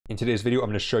In today's video, I'm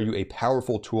going to show you a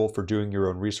powerful tool for doing your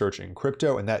own research in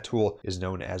crypto, and that tool is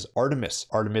known as Artemis.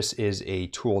 Artemis is a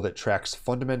tool that tracks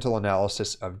fundamental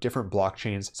analysis of different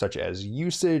blockchains, such as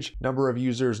usage, number of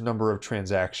users, number of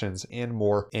transactions, and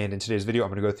more. And in today's video, I'm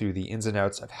going to go through the ins and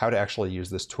outs of how to actually use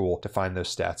this tool to find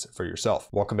those stats for yourself.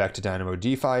 Welcome back to Dynamo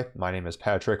DeFi. My name is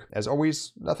Patrick. As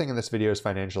always, nothing in this video is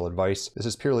financial advice. This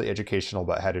is purely educational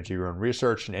about how to do your own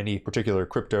research, and any particular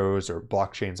cryptos or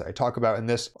blockchains I talk about in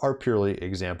this are purely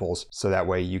examples, so that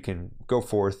way you can go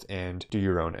forth and do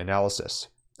your own analysis.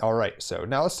 All right, so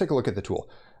now let's take a look at the tool.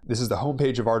 This is the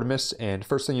homepage of Artemis, and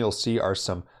first thing you'll see are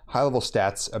some high-level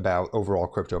stats about overall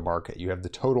crypto market. You have the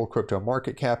total crypto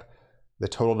market cap, the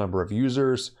total number of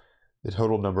users, the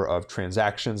total number of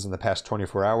transactions in the past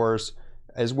 24 hours,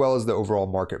 as well as the overall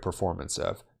market performance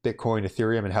of Bitcoin,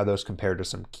 Ethereum, and how those compare to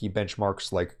some key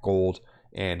benchmarks like gold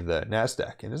and the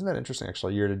NASDAQ. And isn't that interesting,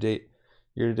 actually? Year to date,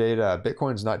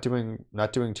 Bitcoin's not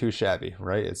doing too shabby,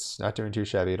 right? It's not doing too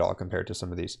shabby at all compared to some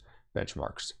of these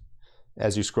benchmarks.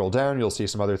 As you scroll down, you'll see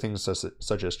some other things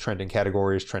such as trending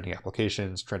categories, trending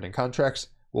applications, trending contracts.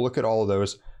 We'll look at all of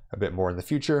those a bit more in the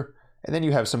future. And then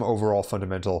you have some overall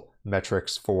fundamental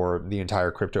metrics for the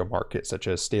entire crypto market, such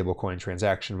as stablecoin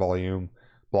transaction volume,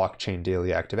 blockchain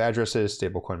daily active addresses,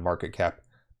 stablecoin market cap,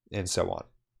 and so on.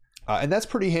 And that's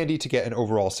pretty handy to get an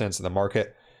overall sense of the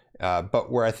market. But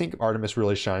where I think Artemis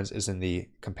really shines is in the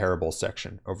comparable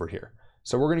section over here.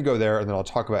 So we're going to go there, and then I'll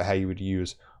talk about how you would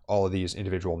use all of these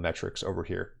individual metrics over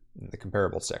here in the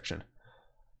comparable section.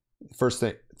 The first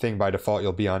thing by default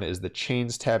you'll be on is the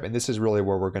chains tab, and this is really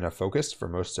where we're going to focus for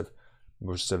most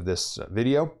of this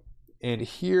video. And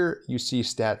here you see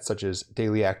stats such as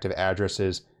daily active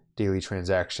addresses, daily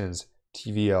transactions,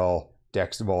 TVL,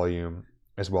 DEX volume,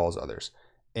 as well as others.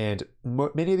 And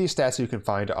many of these stats you can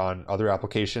find on other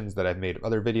applications that I've made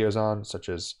other videos on, such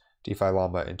as DeFi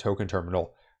Llama and Token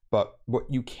Terminal. But what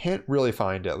you can't really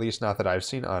find, at least not that I've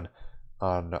seen on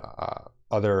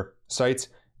other sites,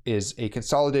 is a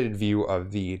consolidated view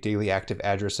of the daily active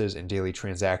addresses and daily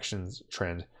transactions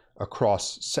trend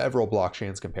across several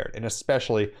blockchains compared, and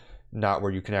especially not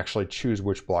where you can actually choose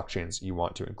which blockchains you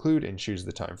want to include and choose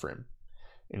the time frame.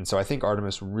 And so I think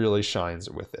Artemis really shines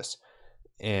with this.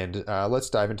 And let's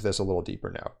dive into this a little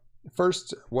deeper now.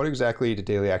 First, what exactly do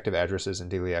daily active addresses and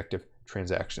daily active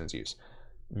transactions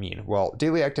mean? Well,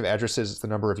 daily active addresses is the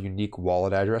number of unique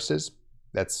wallet addresses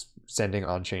that's sending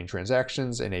on-chain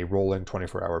transactions in a rolling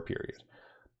 24-hour period.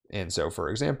 And so, for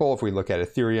example, if we look at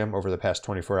Ethereum over the past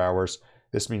 24 hours,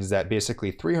 this means that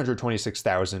basically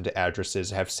 326,000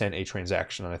 addresses have sent a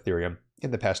transaction on Ethereum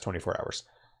in the past 24 hours.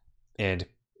 And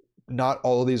not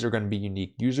all of these are going to be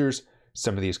unique users.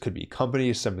 Some of these could be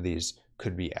companies, some of these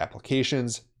could be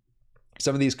applications,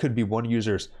 some of these could be one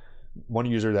user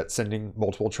that's sending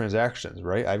multiple transactions,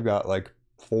 right? I've got like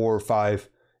 4 or 5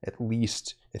 at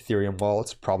least Ethereum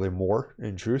wallets, probably more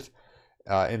in truth.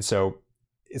 And so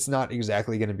it's not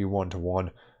exactly going to be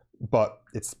one-to-one, but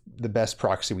it's the best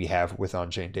proxy we have with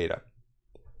on-chain data.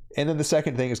 And then the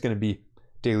second thing is going to be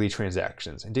daily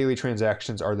transactions. And daily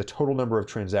transactions are the total number of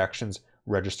transactions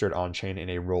registered on-chain in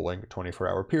a rolling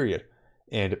 24-hour period.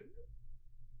 And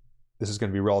this is going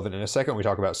to be relevant in a second when we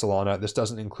talk about Solana. This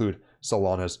doesn't include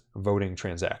Solana's voting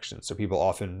transactions. So people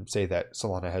often say that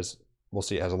Solana we'll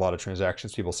see it has a lot of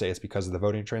transactions. People say it's because of the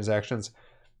voting transactions.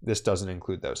 This doesn't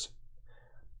include those.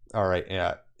 All right,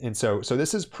 yeah. And so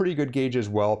this is pretty good gauge as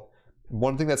well.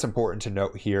 One thing that's important to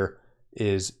note here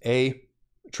is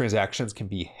transactions can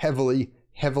be heavily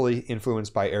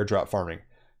influenced by airdrop farming.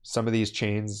 Some of these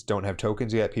chains don't have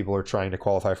tokens yet. People are trying to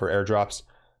qualify for airdrops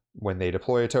when they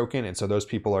deploy a token, and so those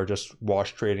people are just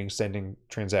wash trading, sending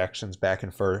transactions back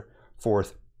and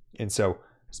forth. And so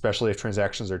especially if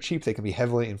transactions are cheap, they can be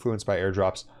heavily influenced by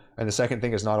airdrops. And the second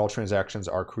thing is not all transactions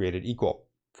are created equal.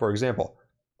 For example,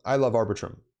 I love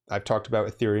Arbitrum. I've talked about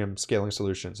Ethereum scaling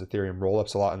solutions, Ethereum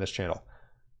rollups a lot on this channel.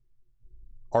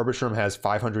 Arbitrum has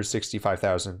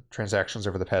 565,000 transactions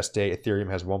over the past day.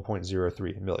 Ethereum has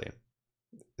 1.03 million.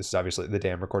 This is obviously the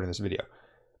day I'm recording this video.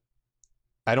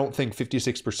 I don't think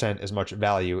 56% as much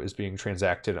value is being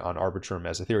transacted on Arbitrum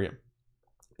as Ethereum.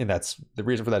 And that's the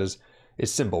reason for that is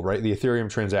simple, right? The Ethereum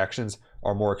transactions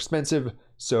are more expensive,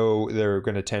 so they're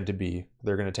going to tend to be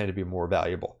more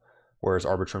valuable. Whereas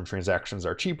Arbitrum transactions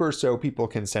are cheaper, so people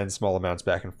can send small amounts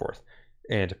back and forth.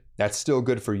 And that's still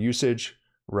good for usage,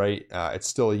 right? It's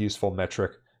still a useful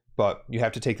metric, but you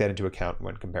have to take that into account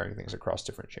when comparing things across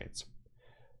different chains.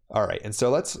 All right, and so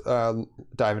let's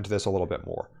dive into this a little bit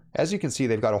more. As you can see,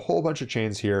 they've got a whole bunch of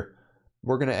chains here.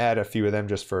 We're going to add a few of them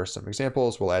just for some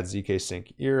examples. We'll add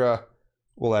zkSync Era,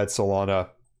 we'll add Solana,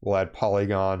 we'll add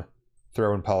Polygon,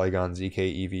 throw in Polygon zk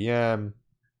EVM,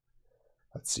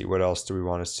 Let's see, what else do we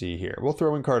want to see here? We'll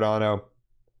throw in Cardano.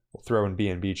 We'll throw in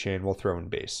BNB chain. We'll throw in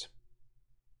Base.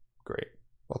 Great.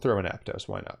 We'll throw in Aptos.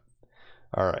 Why not?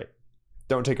 All right.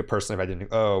 Don't take it personally if I didn't.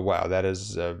 Oh, wow. That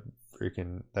is a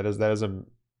freaking, that is a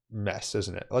mess,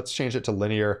 isn't it? Let's change it to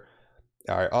linear.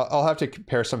 All right. I'll have to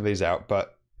compare some of these out,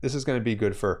 but this is going to be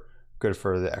good for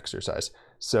the exercise.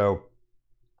 So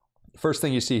first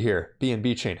thing you see here,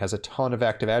 BNB chain has a ton of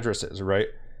active addresses, right?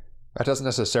 That doesn't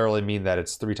necessarily mean that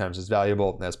it's 3 times as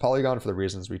valuable as Polygon for the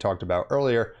reasons we talked about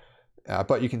earlier.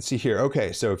 But you can see here,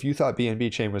 okay, so if you thought BNB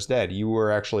chain was dead,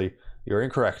 you're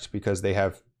incorrect, because they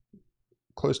have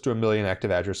close to 1 million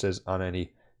active addresses on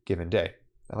any given day.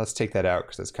 Now let's take that out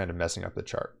because that's kind of messing up the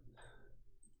chart.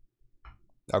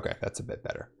 Okay, that's a bit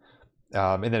better.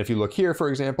 And then if you look here, for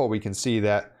example, we can see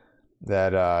that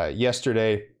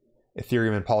yesterday,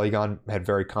 Ethereum and Polygon had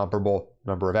very comparable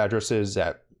number of addresses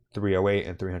at 308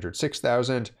 and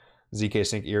 306,000. ZK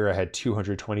Sync Era had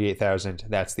 228,000.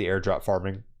 That's the airdrop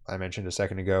farming I mentioned a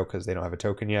second ago because they don't have a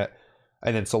token yet.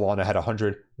 And then Solana had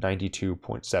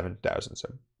 192.7 thousand. So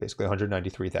basically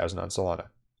 193,000 on Solana.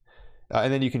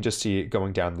 And then you can just see it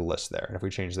going down the list there. And if we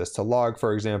change this to log,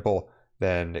 for example,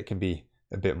 then it can be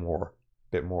a bit more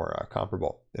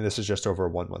comparable. And this is just over a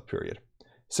 1 month period.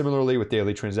 Similarly, with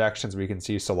daily transactions, we can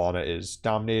see Solana is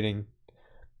dominating.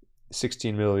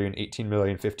 16 million, 18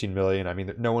 million, 15 million. I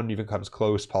mean, no one even comes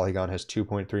close. Polygon has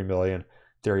 2.3 million.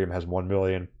 Ethereum has 1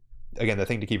 million. Again, the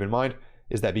thing to keep in mind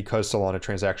is that because Solana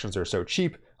transactions are so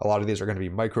cheap, a lot of these are going to be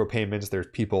micropayments. There's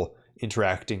people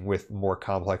interacting with more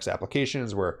complex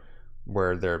applications where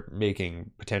they're making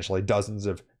potentially dozens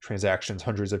of transactions,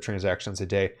 hundreds of transactions a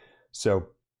day. So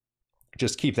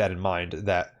just keep that in mind,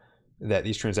 that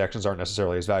these transactions aren't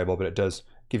necessarily as valuable, but it does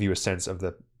give you a sense of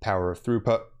the power of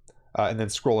throughput. And then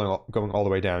going all the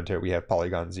way down to, we have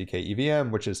Polygon ZK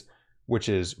EVM, which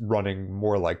is running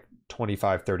more like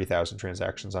 25, 30,000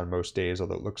 transactions on most days,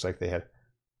 although it looks like they had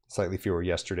slightly fewer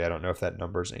yesterday. I don't know if that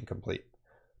number is incomplete.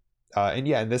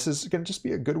 And this is going to just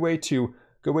be a good way to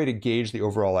gauge the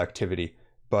overall activity.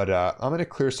 But I'm going to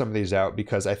clear some of these out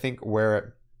because I think where it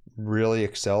really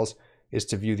excels is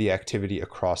to view the activity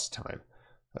across time.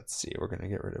 Let's see, we're going to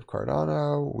get rid of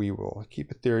Cardano. We will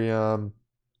keep Ethereum.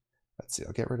 Let's see,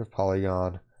 I'll get rid of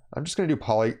Polygon. I'm just going to do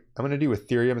I'm going to do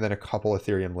Ethereum and then a couple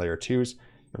Ethereum layer 2s.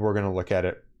 And we're going to look at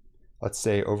it, let's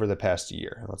say, over the past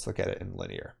year. And let's look at it in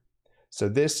linear. So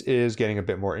this is getting a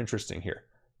bit more interesting here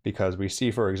because we see,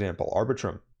 for example,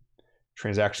 Arbitrum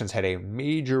transactions had a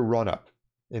major run up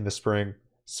in the spring,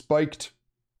 spiked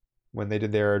when they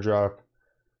did their airdrop,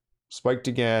 spiked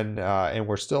again, and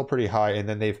we're still pretty high. And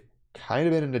then they've kind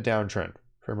of been in a downtrend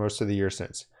for most of the year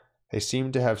since. They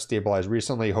seem to have stabilized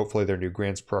recently. Hopefully their new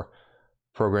grants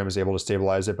program is able to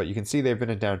stabilize it, but you can see they've been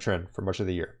in a downtrend for much of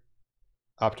the year.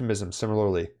 Optimism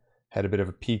similarly had a bit of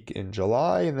a peak in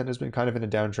July and then has been kind of in a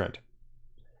downtrend.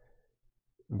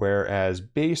 Whereas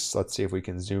Base, let's see if we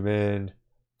can zoom in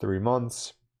 3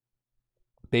 months.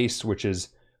 Base, which is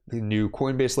the new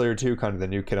Coinbase layer 2, kind of the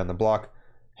new kid on the block,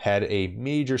 had a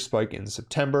major spike in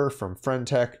September from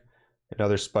Friendtech,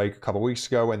 another spike a couple weeks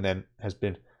ago, and then has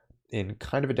been in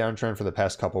kind of a downtrend for the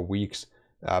past couple weeks,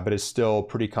 but is still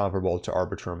pretty comparable to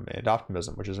Arbitrum and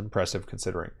Optimism, which is impressive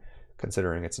considering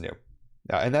it's new.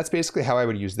 And that's basically how I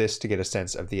would use this to get a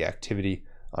sense of the activity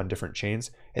on different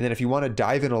chains. And then if you want to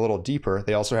dive in a little deeper,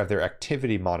 they also have their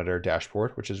activity monitor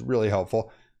dashboard, which is really helpful.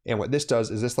 And what this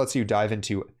does is this lets you dive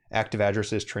into active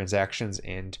addresses, transactions,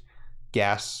 and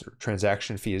gas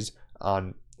transaction fees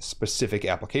on specific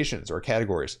applications or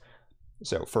categories.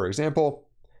 So for example,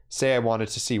 say I wanted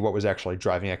to see what was actually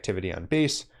driving activity on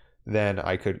Base, then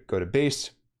I could go to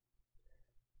Base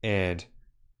and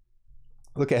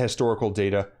look at historical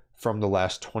data from the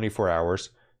last 24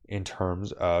 hours in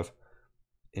terms of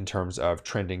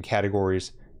trending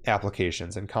categories,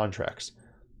 applications, and contracts.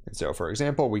 And so, for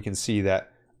example, we can see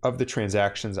that of the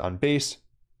transactions on Base,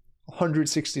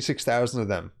 166,000 of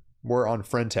them were on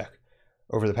Friendtech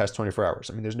over the past 24 hours.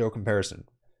 I mean, there's no comparison.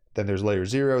 Then there's Layer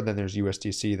 0, then there's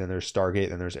USDC, then there's Stargate,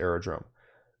 then there's Aerodrome.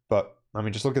 But, I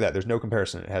mean, just look at that. There's no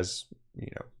comparison. It has,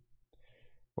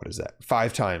 what is that?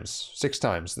 5 times, 6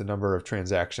 times the number of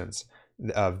transactions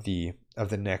of the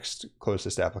next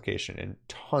closest application and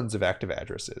tons of active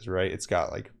addresses, right? It's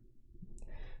got like,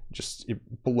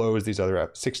 it blows these other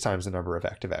 6 times the number of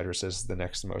active addresses the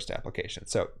next most application.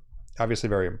 So obviously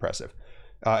very impressive.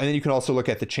 And then you can also look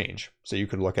at the change. So you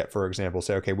could look at, for example,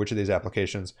 say, okay, which of these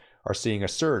applications are seeing a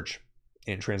surge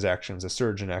in transactions, a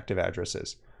surge in active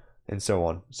addresses, and so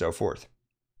on, so forth.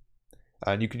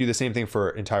 And you can do the same thing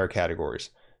for entire categories.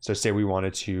 So say we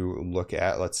wanted to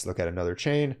let's look at another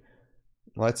chain.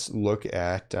 let's look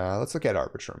at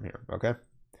Arbitrum here. Okay,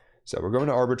 so we're going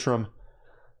to Arbitrum,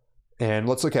 and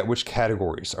let's look at which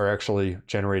categories are actually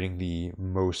generating the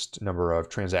most number of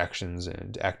transactions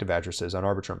and active addresses on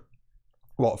Arbitrum.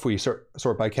 Well, if we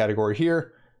sort by category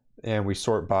here, and we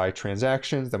sort by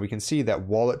transactions, then we can see that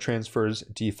wallet transfers,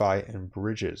 DeFi, and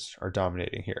bridges are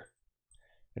dominating here.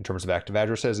 In terms of active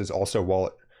addresses, it's also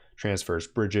wallet transfers,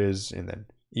 bridges, and then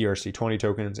ERC20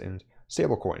 tokens and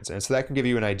stablecoins. And so that can give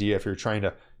you an idea if you're trying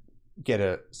to get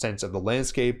a sense of the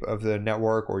landscape of the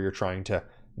network, or you're trying to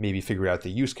maybe figure out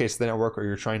the use case of the network, or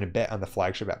you're trying to bet on the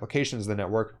flagship applications of the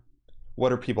network.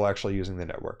 What are people actually using the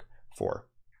network for?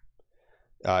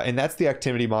 And that's the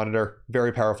activity monitor.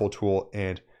 Very powerful tool,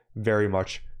 and very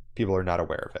much people are not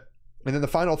aware of it. And then the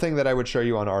final thing that I would show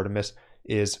you on Artemis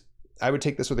is, I would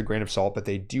take this with a grain of salt, but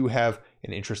they do have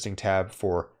an interesting tab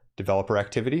for developer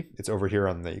activity. It's over here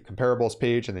on the comparables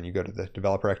page, and then you go to the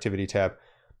developer activity tab.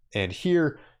 And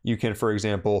here you can, for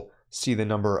example, see the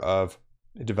number of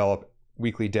develop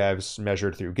weekly devs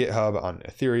measured through GitHub on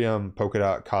Ethereum,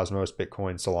 Polkadot, Cosmos,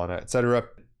 Bitcoin, Solana, etc.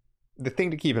 The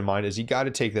thing to keep in mind is you got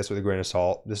to take this with a grain of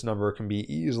salt. This number can be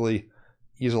easily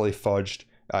fudged,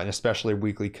 and especially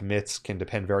weekly commits can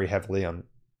depend very heavily on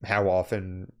how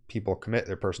often people commit,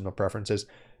 their personal preferences.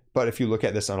 But if you look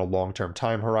at this on a long-term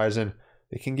time horizon,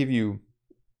 it can give you,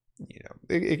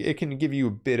 it can give you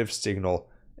a bit of signal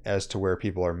as to where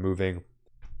people are moving.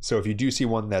 So if you do see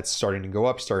one that's starting to go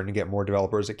up, starting to get more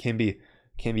developers, it can be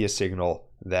a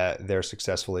signal that they're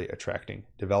successfully attracting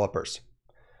developers.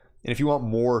 And if you want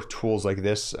more tools like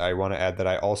this, I want to add that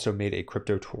I also made a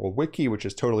crypto tool wiki, which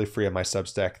is totally free on my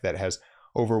Substack, that has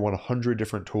over 100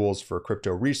 different tools for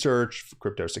crypto research, for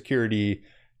crypto security,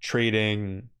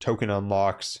 trading, token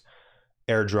unlocks,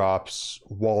 airdrops,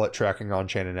 wallet tracking,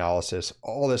 on-chain analysis,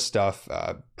 all this stuff,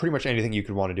 pretty much anything you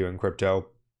could want to do in crypto.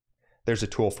 There's a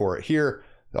tool for it here.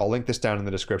 I'll link this down in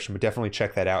the description, but definitely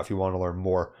check that out if you want to learn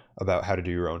more about how to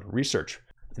do your own research.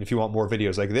 And if you want more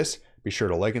videos like this, be sure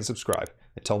to like and subscribe.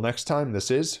 Until next time,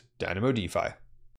 this is Dynamo DeFi.